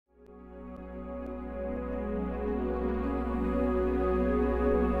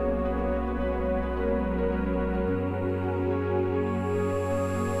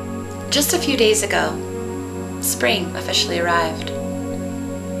Just a few days ago, spring officially arrived.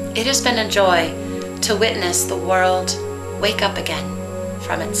 It has been a joy to witness the world wake up again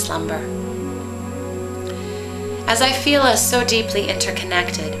from its slumber. As I feel us so deeply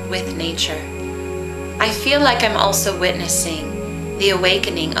interconnected with nature, I feel like I'm also witnessing the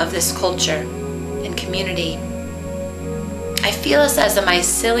awakening of this culture and community. I feel us as a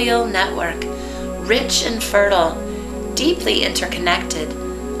mycelial network, rich and fertile, deeply interconnected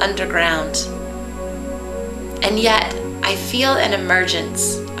underground. And yet, I feel an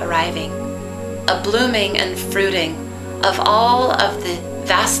emergence arriving, a blooming and fruiting of all of the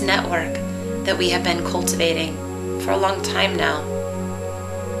vast network that we have been cultivating for a long time now.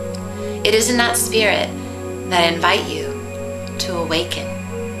 It is in that spirit that I invite you to awaken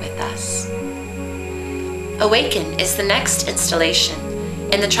with us. Awaken is the next installation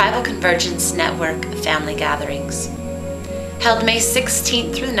in the Tribal Convergence Network family gatherings. Held May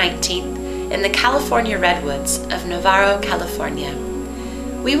 16th through 19th in the California Redwoods of Navarro, California.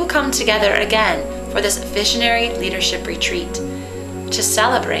 We will come together again for this visionary leadership retreat to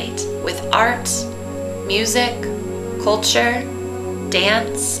celebrate with art, music, culture,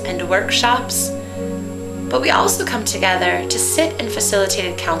 dance, and workshops. But we also come together to sit in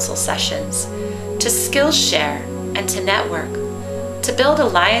facilitated council sessions, to skill share and to network, to build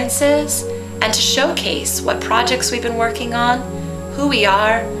alliances and to showcase what projects we've been working on, who we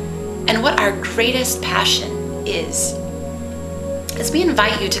are, and what our greatest passion is. As we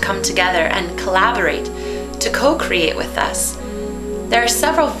invite you to come together and collaborate, to co-create with us, there are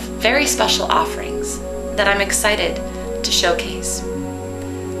several very special offerings that I'm excited to showcase.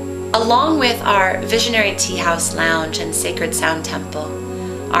 Along with our Visionary Tea House Lounge and Sacred Sound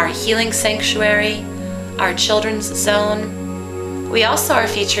Temple, our Healing Sanctuary, our Children's Zone, we also are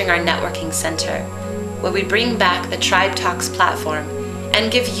featuring our Networking Center, where we bring back the Tribe Talks platform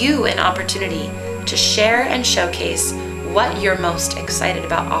and give you an opportunity to share and showcase what you're most excited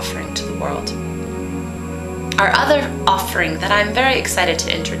about offering to the world. Our other offering that I'm very excited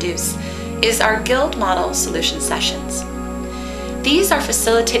to introduce is our Guild Model Solution Sessions. These are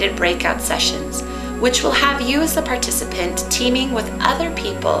facilitated breakout sessions, which will have you as the participant teaming with other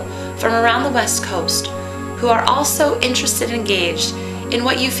people from around the West Coast who are also interested and engaged in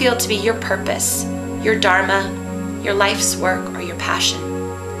what you feel to be your purpose, your dharma, your life's work, or your passion.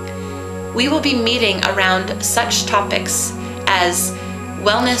 We will be meeting around such topics as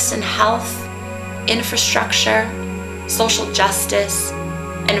wellness and health, infrastructure, social justice,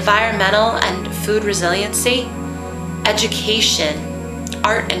 environmental and food resiliency, education,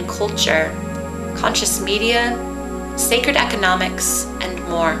 art and culture, conscious media, sacred economics, and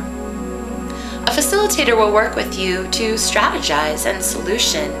more. A facilitator will work with you to strategize and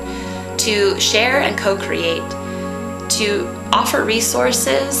solution, to share and co-create, to offer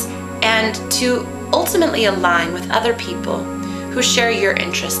resources, and to ultimately align with other people who share your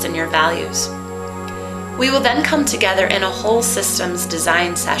interest and your values. We will then come together in a whole systems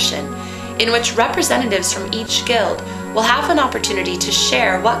design session in which representatives from each guild will have an opportunity to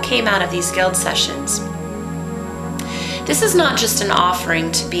share what came out of these guild sessions. This is not just an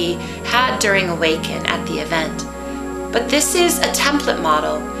offering to be had during Awaken at the event, but this is a template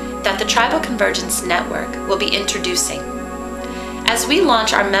model that the Tribal Convergence Network will be introducing. As we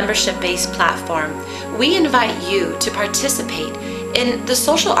launch our membership-based platform, we invite you to participate in the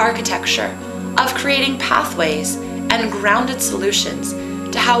social architecture of creating pathways and grounded solutions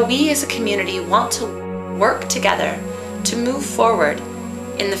to how we as a community want to work together to move forward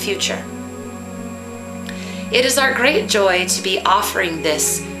in the future. It is our great joy to be offering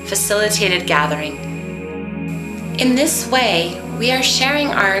this facilitated gathering. In this way, we are sharing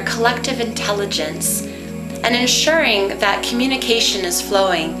our collective intelligence and ensuring that communication is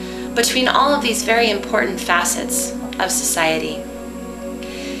flowing between all of these very important facets of society.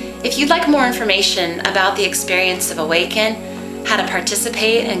 If you'd like more information about the experience of Awaken, how to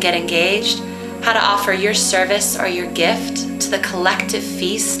participate and get engaged, how to offer your service or your gift to the collective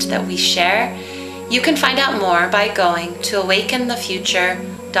feast that we share, you can find out more by going to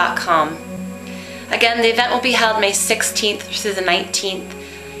awakenthefuture.com. Again, the event will be held May 16th through the 19th,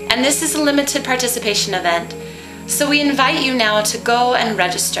 and this is a limited participation event. So we invite you now to go and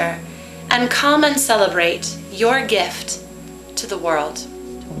register and come and celebrate your gift to the world.